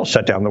 That'll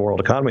shut down the world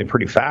economy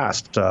pretty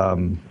fast.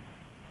 So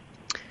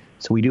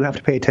we do have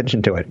to pay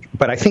attention to it.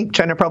 But I think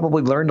China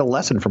probably learned a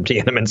lesson from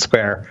Tiananmen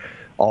Square,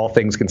 all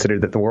things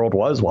considered, that the world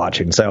was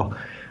watching. So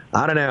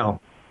I don't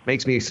know.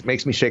 Makes me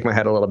shake my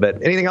head a little bit.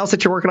 Anything else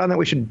that you're working on that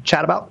we should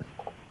chat about?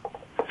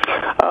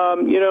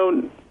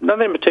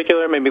 Nothing in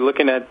particular. Maybe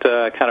looking at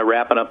kind of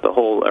wrapping up the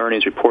whole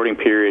earnings reporting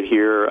period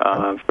here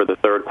for the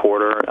third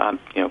quarter.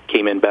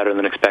 Came in better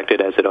than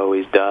expected, as it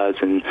always does,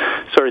 and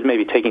sort of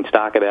maybe taking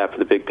stock of that for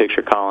the big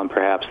picture column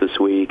perhaps this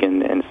week,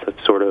 and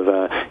sort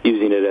of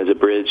using it as a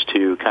bridge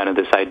to kind of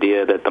this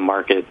idea that the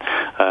market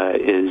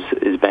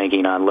is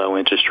banking on low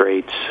interest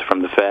rates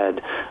from the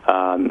Fed,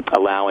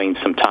 allowing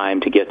some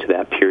time to get to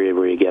that period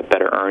where you get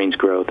better earnings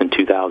growth in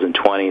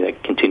 2020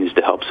 that continues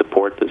to help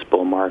support this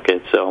bull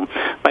market. So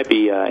might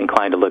be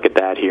inclined to look at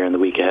that here in the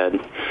week ahead.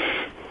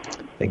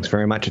 Thanks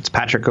very much. It's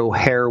Patrick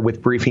O'Hare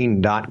with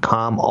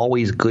Briefing.com.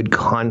 Always good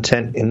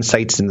content,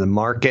 insights in the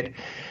market.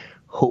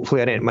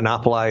 Hopefully I didn't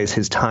monopolize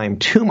his time,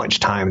 too much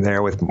time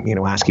there with,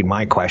 asking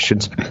my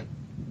questions.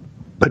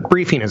 But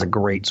Briefing is a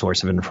great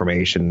source of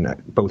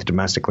information, both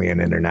domestically and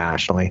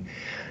internationally.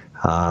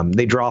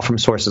 They draw from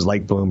sources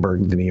like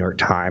Bloomberg, the New York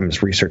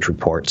Times, research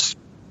reports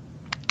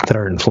that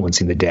are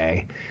influencing the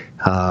day.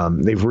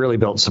 They've really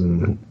built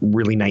some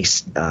really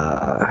nice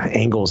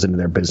angles into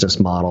their business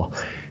model,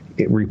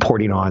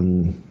 reporting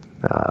on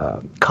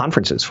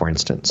conferences, for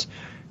instance.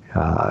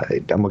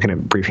 I'm looking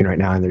at Briefing right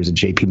now, and there's a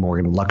J.P.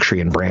 Morgan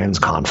Luxury and Brands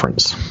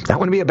Conference. That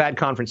wouldn't be a bad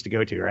conference to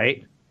go to,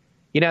 right?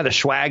 The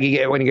swag you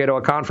get when you go to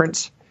a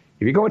conference?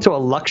 If you go to a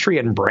Luxury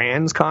and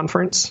Brands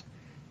Conference,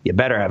 You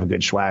better have a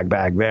good swag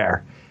bag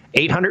there.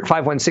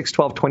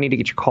 800-516-1220 to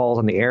get your calls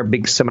on the air.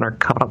 Big seminar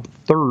coming up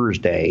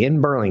Thursday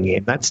in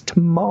Burlingame. That's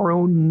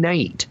tomorrow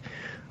night.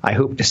 I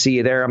hope to see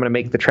you there. I'm going to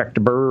make the trek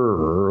to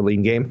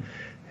Burlingame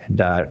and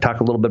talk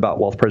a little bit about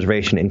wealth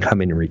preservation,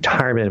 income, and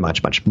retirement, and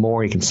much, much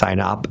more. You can sign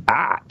up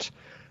at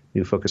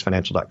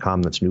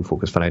newfocusfinancial.com. That's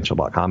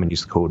newfocusfinancial.com, and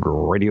use the code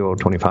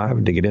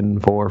radio25 to get in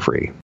for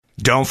free.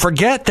 Don't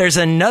forget, there's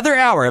another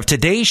hour of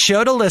today's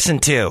show to listen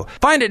to.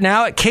 Find it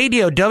now at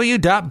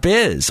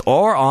kdow.biz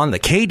or on the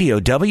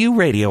KDOW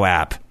radio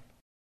app.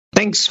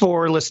 Thanks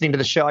for listening to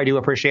the show. I do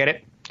appreciate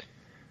it.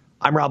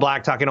 I'm Rob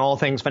Black, talking all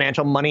things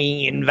financial,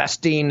 money,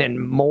 investing, and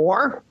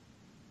more.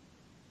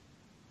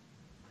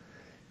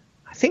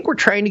 I think we're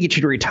trying to get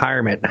you to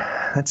retirement.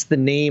 That's the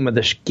name of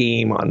this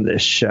game on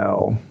this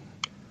show.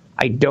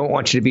 I don't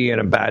want you to be in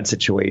a bad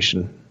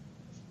situation.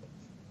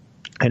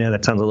 I know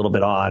that sounds a little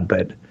bit odd,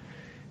 but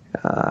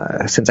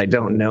since I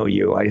don't know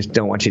you, I just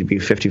don't want you to be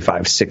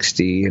 55,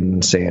 60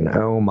 and saying,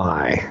 oh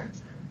my,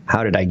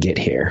 how did I get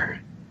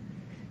here?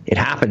 It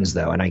happens,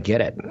 though, and I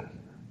get it.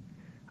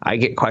 I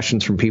get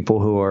questions from people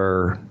who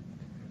are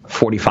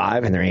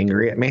 45 and they're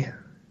angry at me.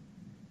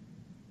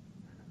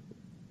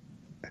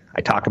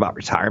 I talk about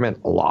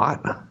retirement a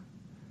lot.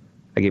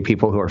 I get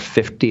people who are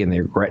 50 and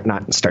they regret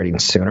not starting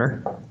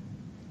sooner.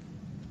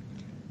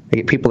 I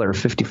get people that are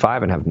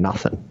 55 and have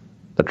nothing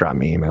that drop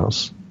me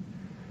emails.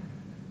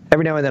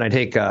 Every now and then I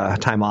take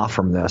time off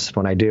from this.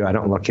 When I do, I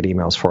don't look at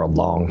emails for a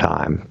long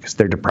time because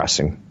they're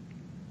depressing.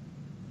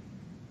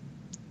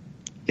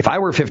 If I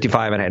were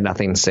 55 and had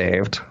nothing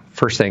saved,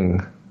 first,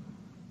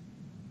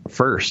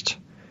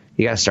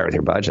 you got to start with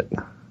your budget.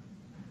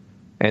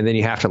 And then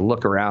you have to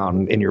look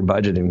around in your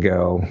budget and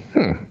go,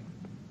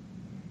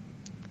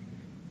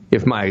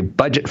 if my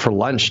budget for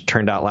lunch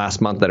turned out last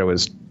month that it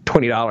was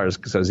 $20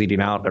 because I was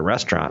eating out at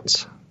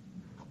restaurants,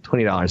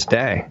 $20 a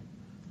day,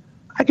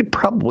 I could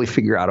probably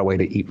figure out a way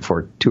to eat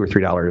for $2 or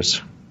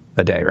 $3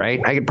 a day,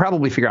 right? I could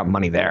probably figure out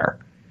money there.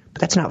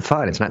 But that's not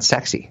fun. It's not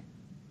sexy.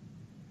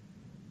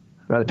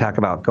 I'd rather talk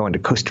about going to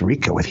Costa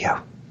Rica with you.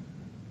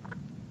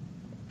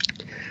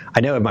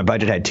 I know if my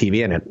budget had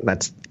TV in it,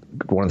 that's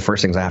one of the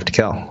first things I have to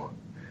kill.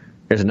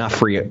 There's enough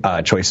free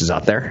choices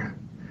out there.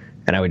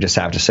 And I would just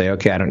have to say,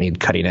 okay, I don't need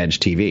cutting-edge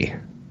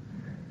TV.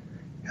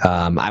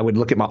 I would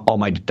look at all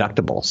my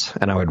deductibles,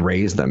 and I would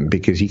raise them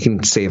because you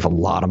can save a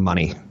lot of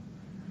money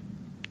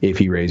if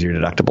you raise your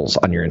deductibles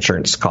on your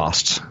insurance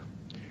costs.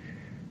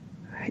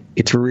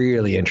 It's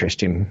really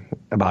interesting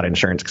about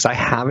insurance because I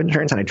have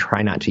insurance and I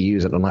try not to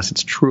use it unless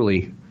it's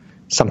truly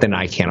something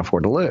I can't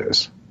afford to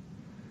lose.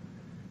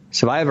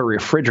 So if I have a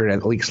refrigerator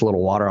that leaks a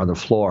little water on the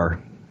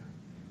floor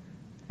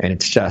and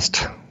it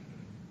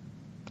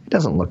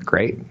doesn't look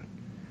great,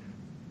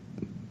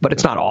 but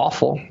it's not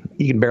awful.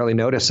 You can barely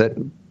notice it,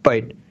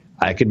 but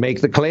I could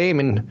make the claim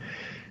and,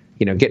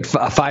 get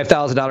a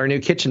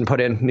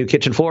 $5,000 new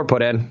kitchen floor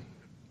put in.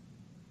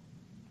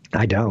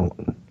 I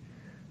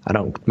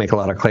don't make a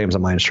lot of claims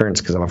on my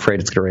insurance because I'm afraid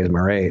it's going to raise my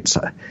rates.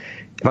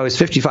 If I was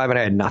 55 and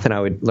I had nothing, I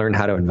would learn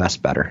how to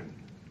invest better.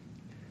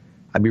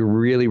 I'd be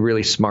really,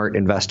 really smart,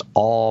 invest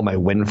all my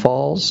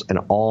windfalls and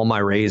all my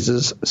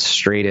raises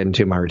straight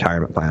into my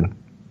retirement plan.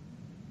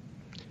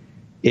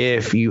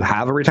 If you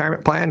have a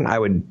retirement plan, I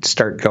would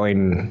start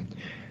going,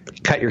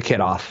 cut your kid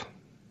off.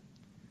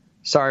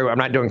 Sorry, I'm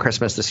not doing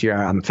Christmas this year.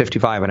 I'm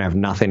 55 and I have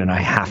nothing and I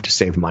have to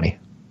save money.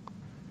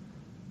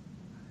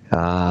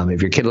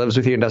 If your kid lives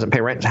with you and doesn't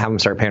pay rent, have them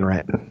start paying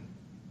rent.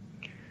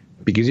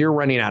 Because you're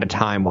running out of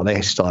time while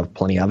they still have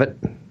plenty of it.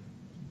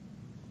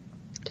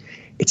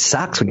 It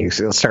sucks when you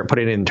start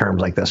putting it in terms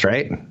like this,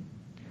 right?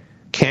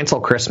 Cancel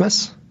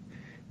Christmas?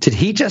 Did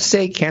he just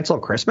say cancel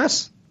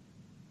Christmas?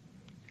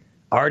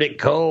 Arctic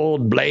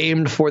cold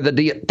blamed for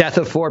the death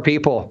of 4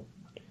 people.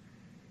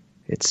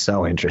 It's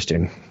so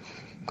interesting.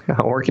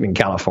 Working in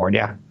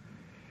California,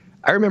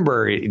 I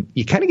remember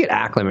you kind of get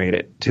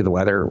acclimated to the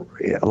weather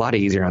a lot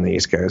easier on the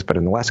East Coast, but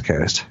in the West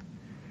Coast,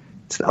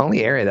 it's the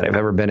only area that I've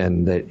ever been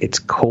in that it's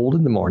cold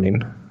in the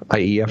morning,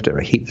 i.e. you have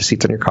to heat the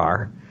seats in your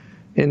car.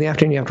 In the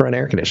afternoon, you have to run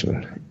air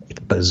conditioning.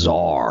 It's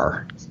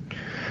bizarre.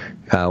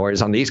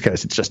 Whereas on the East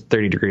Coast, it's just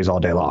 30 degrees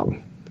all day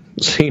long.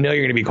 So you're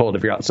going to be cold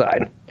if you're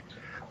outside.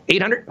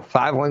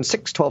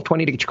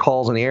 800-516-1220 to get your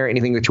calls on the air.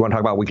 Anything that you want to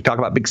talk about. We can talk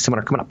about big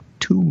seminar coming up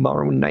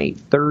tomorrow night,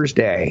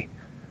 Thursday.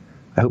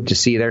 I hope to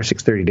see you there,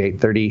 6:30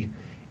 to 8:30.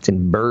 It's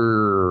in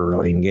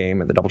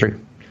Burlingame at the DoubleTree.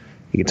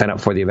 You can sign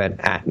up for the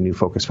event at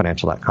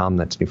newfocusfinancial.com.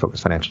 That's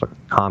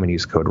newfocusfinancial.com and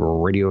use code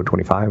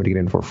radio25 to get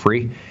in for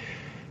free.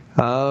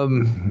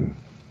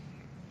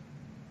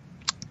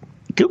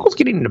 Google's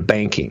getting into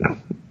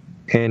banking,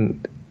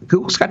 and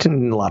Google's gotten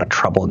in a lot of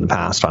trouble in the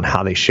past on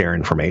how they share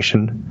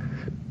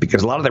information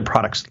because a lot of their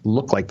products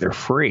look like they're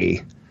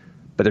free,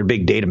 but they're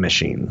big data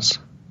machines,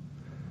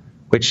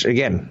 which,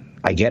 again,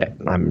 I get it.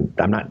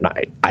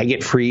 I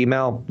get free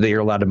email. They are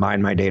allowed to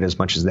mine my data as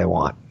much as they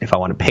want. If I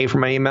want to pay for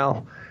my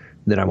email,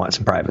 then I want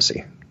some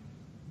privacy.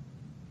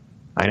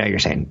 I know you're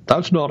saying,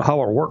 that's not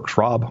how it works,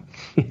 Rob.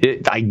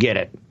 I get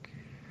it.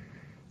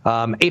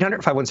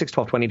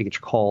 800-516-1220 to get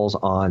your calls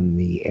on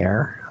the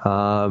air.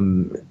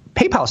 PayPal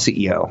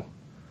CEO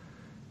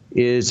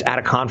is at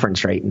a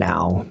conference right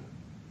now,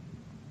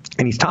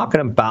 and he's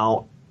talking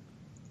about,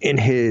 in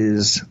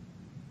his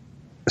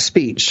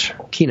speech,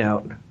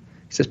 keynote,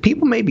 he says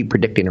people may be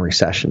predicting a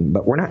recession,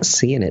 but we're not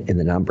seeing it in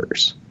the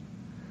numbers.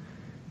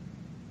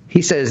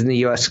 He says in the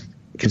U.S.,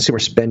 consumer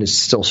spend is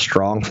still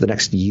strong for the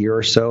next year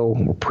or so.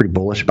 We're pretty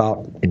bullish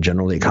about, in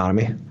general, the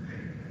economy.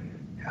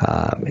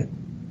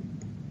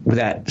 With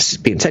that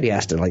being said, he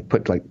has to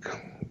put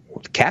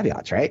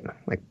caveats, right?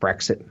 Like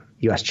Brexit,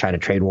 U.S.-China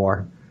trade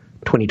war,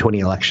 2020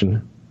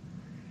 election.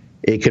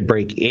 It could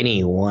break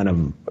any one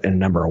of in a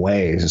number of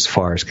ways as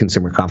far as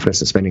consumer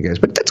confidence and spending goes.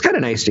 But that's kind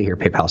of nice to hear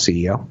PayPal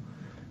CEO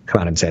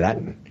come out and say that.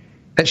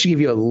 That should give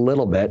you a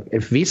little bit.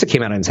 If Visa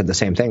came out and said the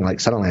same thing,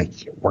 suddenly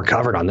we're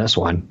covered on this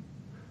one.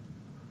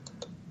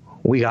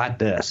 We got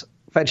this.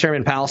 Fed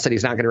Chairman Powell said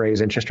he's not going to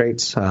raise interest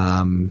rates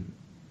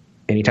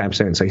anytime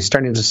soon. So he's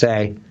starting to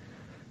say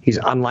he's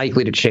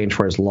unlikely to change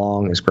for as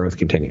long as growth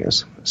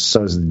continues.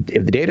 So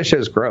if the data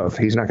shows growth,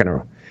 he's not going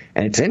to.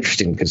 And it's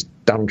interesting because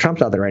Donald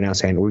Trump's out there right now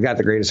saying, we've got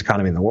the greatest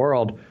economy in the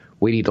world.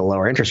 We need to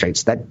lower interest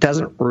rates. That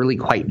doesn't really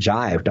quite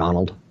jive,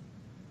 Donald.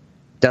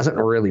 Doesn't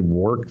really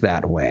work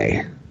that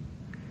way.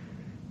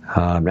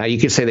 Now, you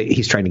could say that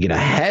he's trying to get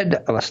ahead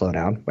of a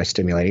slowdown by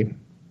stimulating.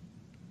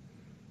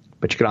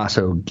 But you could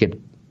also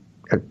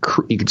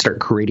you could start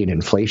creating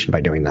inflation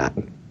by doing that.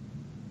 And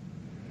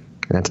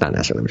that's not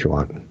necessarily what you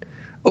want.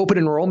 Open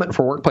enrollment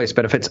for workplace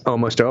benefits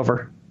almost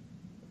over.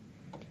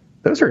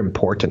 Those are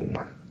important.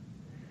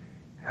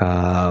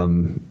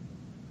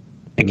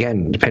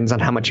 Again, depends on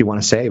how much you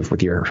want to save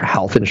with your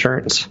health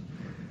insurance.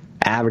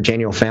 Average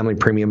annual family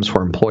premiums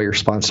for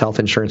employer-sponsored health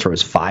insurance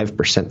rose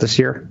 5% this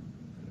year.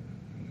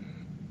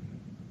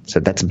 So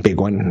that's a big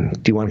one.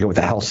 Do you want to go with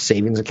a health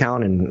savings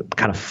account and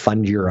kind of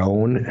fund your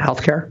own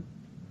health care?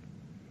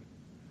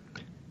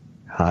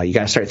 You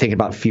got to start thinking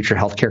about future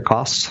health care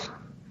costs.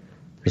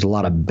 There's a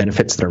lot of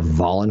benefits that are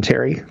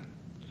voluntary.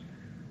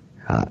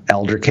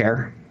 Elder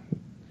care.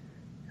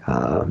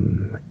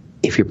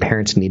 If your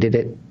parents needed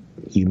it,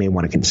 you may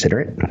want to consider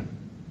it.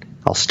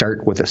 I'll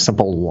start with a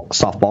simple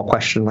softball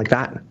question like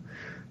that.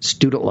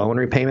 Student loan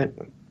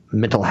repayment,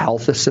 mental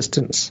health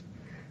assistance,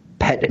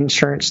 pet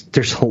insurance.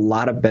 There's a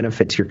lot of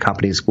benefits your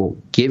companies will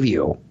give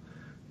you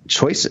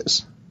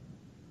choices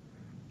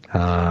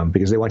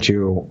because they want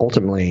you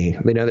ultimately,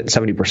 they know that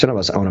 70% of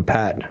us own a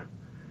pet,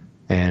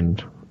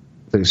 and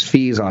those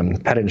fees on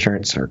pet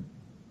insurance are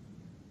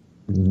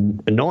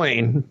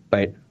annoying,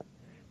 but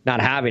not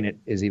having it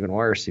is even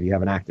worse if you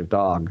have an active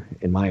dog,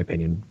 in my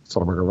opinion.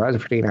 Soderbergh Rising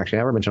for Teen, actually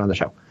never mentioned on the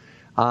show.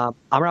 I'm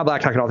Rob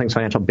Black, talking all things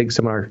financial. Big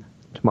seminar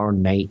tomorrow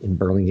night in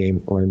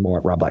Burlingame. Learn more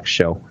at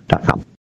robblackshow.com.